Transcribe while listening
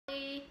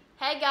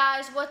Hey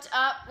guys, what's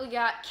up? We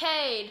got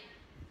Cade,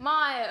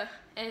 Maya,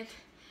 and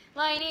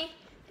Lainey.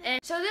 And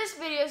so this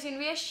video is going to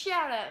be a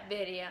shout out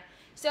video.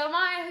 So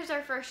Maya, who's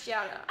our first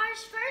shout out? Our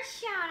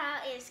first shout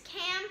out is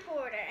Cam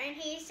Porter, and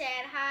he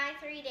said hi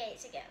 3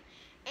 days ago.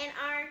 And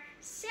our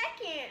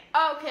second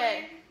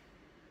Okay,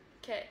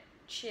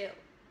 chill.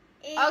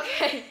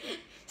 Okay,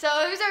 so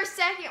who's our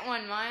second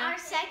one, Maya? Our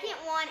second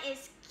one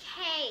is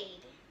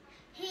Cade.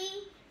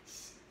 He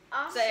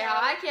also... Say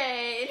hi,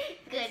 Cade.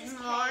 Good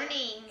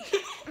morning.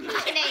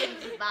 My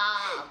name's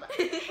Bob.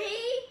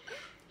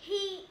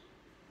 He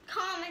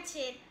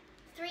commented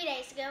 3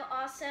 days ago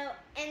also,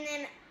 and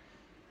then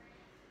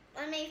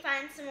let me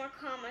find some more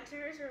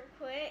commenters real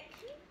quick.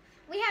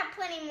 We have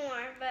plenty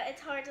more, but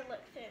it's hard to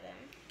look through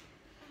them.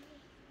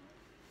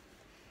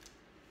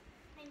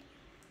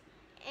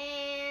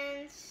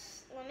 And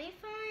let me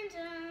find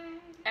them.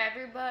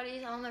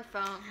 Everybody's on their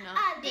phone.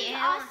 No. There's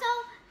also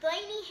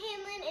Blaney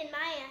Hanlon and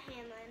Maya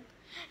Hanlon.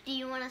 Do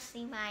you want to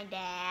see my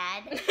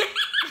dad?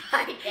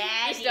 My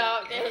daddy.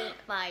 Stop it.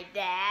 My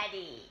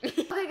daddy.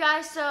 Okay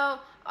guys, so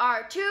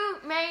our two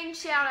main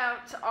shout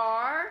outs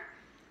are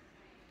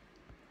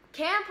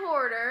Cam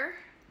Porter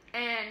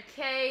and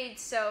Cade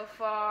so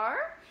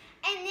far.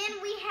 And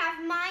then we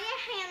have Maya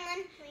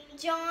Hanlon,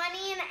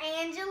 Johnny and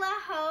Angela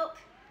Hope,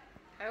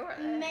 Who are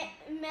they?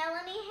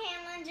 Melanie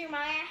Hanlon,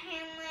 Jeremiah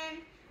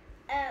Hanlon,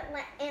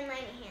 and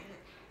Lainey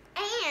Hanlon.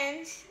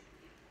 And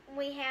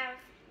we have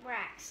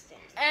Braxton.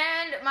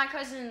 And my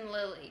cousin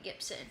Lily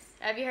Gibson.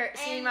 Have you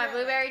seen my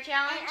blueberry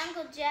challenge? And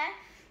Uncle Jeff,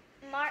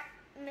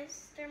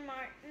 Mr.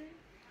 Martin.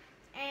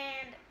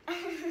 And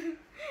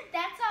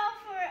that's all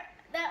for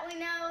that we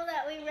know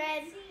that we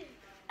read.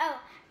 Oh,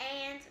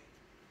 and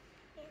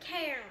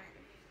Carolyn.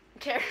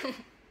 Carolyn.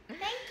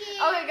 Thank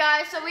you. Okay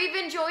guys, so we've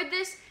enjoyed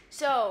this.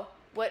 So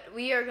what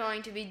we are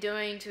going to be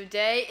doing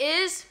today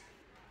is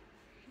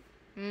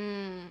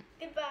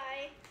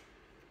Goodbye.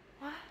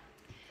 What?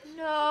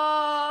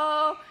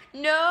 No.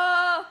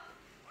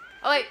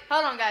 Oh wait,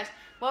 hold on guys.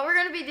 What we're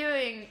gonna be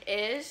doing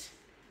is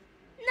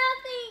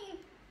Nothing.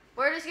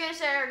 we're just gonna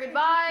say our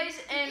goodbyes,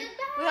 and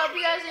we hope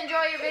you guys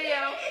enjoy your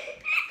video.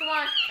 Come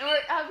on, and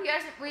I hope you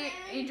guys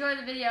enjoy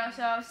the video.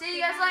 So see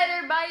you guys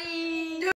later. Bye.